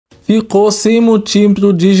Ficou sem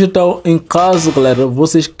multímetro digital em casa, galera.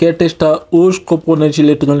 Vocês querem testar os componentes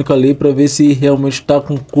eletrônicos ali para ver se realmente está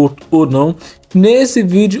com curto ou não. Nesse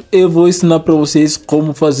vídeo eu vou ensinar para vocês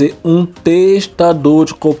como fazer um testador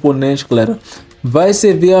de componentes, galera. Vai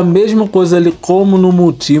servir a mesma coisa ali como no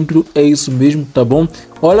multímetro, é isso mesmo, tá bom?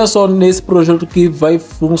 Olha só nesse projeto que vai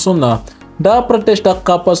funcionar. Dá para testar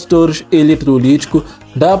capacitores eletrolíticos,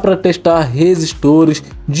 dá para testar resistores,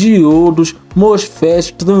 diodos,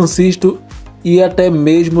 MOSFETs, transistor e até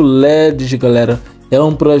mesmo LEDs, galera. É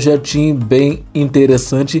um projetinho bem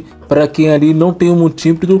interessante para quem ali não tem um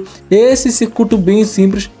multímetro. Esse circuito bem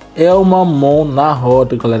simples é uma mão na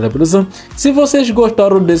roda, galera, beleza? Se vocês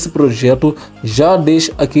gostaram desse projeto, já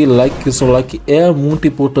deixa aquele like, que o seu like é muito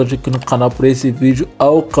importante aqui no canal para esse vídeo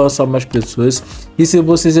alcançar mais pessoas. E se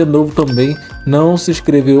vocês é novo também, não se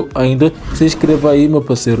inscreveu ainda, se inscreva aí, meu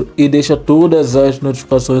parceiro, e deixa todas as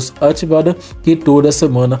notificações ativadas, que toda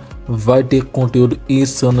semana vai ter conteúdo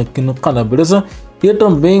insano aqui no canal, beleza? E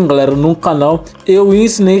também, galera, no canal eu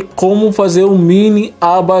ensinei como fazer um mini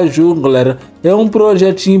abajur, galera. É um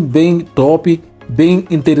projetinho bem top, bem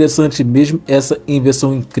interessante mesmo, essa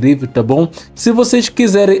invenção incrível, tá bom? Se vocês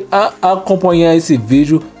quiserem acompanhar esse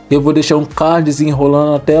vídeo, eu vou deixar um cardzinho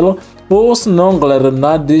rolando na tela, ou se não, galera,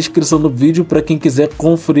 na descrição do vídeo para quem quiser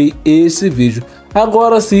conferir esse vídeo.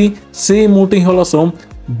 Agora sim, sem muita enrolação,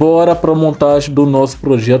 bora para a montagem do nosso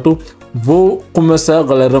projeto. Vou começar,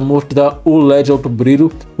 galera, a mostrar o LED alto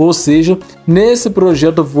brilho, ou seja, nesse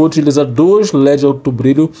projeto eu vou utilizar dois LED alto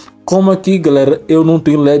brilho. Como aqui, galera, eu não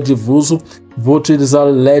tenho LED difuso, vou utilizar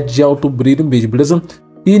LED de alto brilho mesmo, beleza?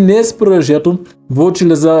 E nesse projeto vou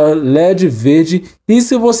utilizar LED verde. E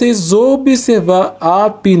se vocês observar a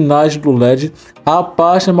pinagem do LED, a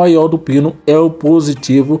parte maior do pino é o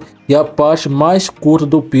positivo e a parte mais curta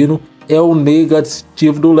do pino é o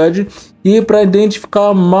negativo do LED. E para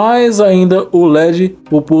identificar mais ainda o LED,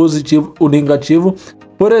 o positivo, o negativo,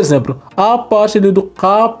 por exemplo, a parte ali do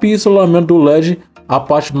capsulamento do LED, a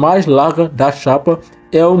parte mais larga da chapa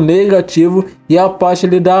é o negativo e a parte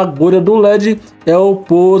ali da agulha do LED é o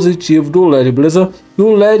positivo do LED, beleza? E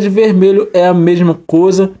o LED vermelho é a mesma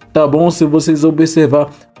coisa, tá bom? Se vocês observar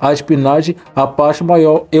a espinagem, a parte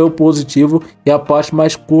maior é o positivo e a parte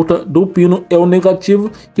mais curta do pino é o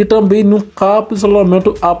negativo. E também no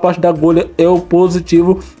capsulamento, a parte da agulha é o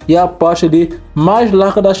positivo e a parte ali mais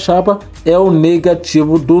larga da chapa é o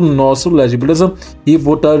negativo do nosso LED, beleza? E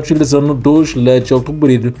vou estar utilizando dois LEDs alto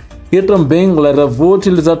brilho. E também, galera, vou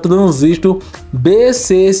utilizar transistor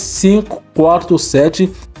BC547.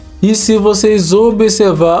 E se vocês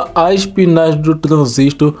observar a espinagem do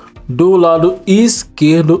transistor, do lado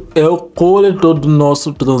esquerdo é o coletor do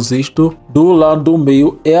nosso transistor, do lado do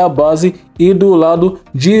meio é a base e do lado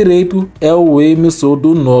direito é o emissor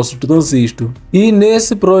do nosso transistor. E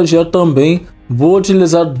nesse projeto também vou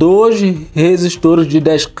utilizar dois resistores de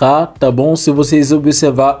 10K, tá bom? Se vocês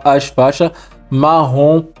observar as faixas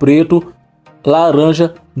marrom, preto,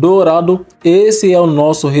 laranja, dourado, esse é o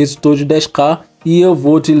nosso resistor de 10K e eu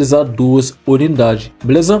vou utilizar duas unidades,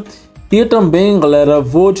 beleza? E também, galera,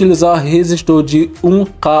 vou utilizar resistor de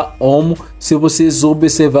 1K ohms. Se vocês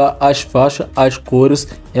observar as faixas, as cores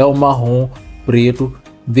é o marrom, preto,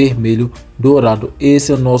 vermelho, dourado.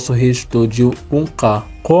 Esse é o nosso resistor de 1K.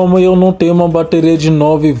 Como eu não tenho uma bateria de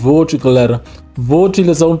 9 volts, galera, vou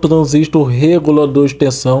utilizar um transistor regulador de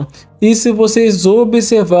tensão. E se vocês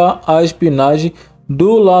observar a espinagem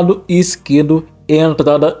do lado esquerdo é a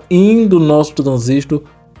entrada in do nosso transistor,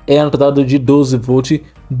 é a entrada de 12 volts.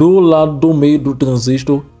 Do lado do meio do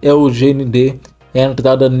transistor é o GND, é a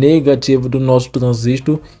entrada negativa do nosso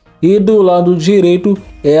transistor. E do lado direito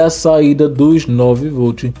é a saída dos 9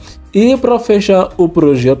 volts. E para fechar o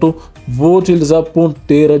projeto, vou utilizar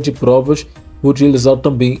ponteira de provas, vou utilizar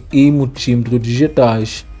também multímetros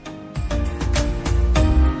digitais.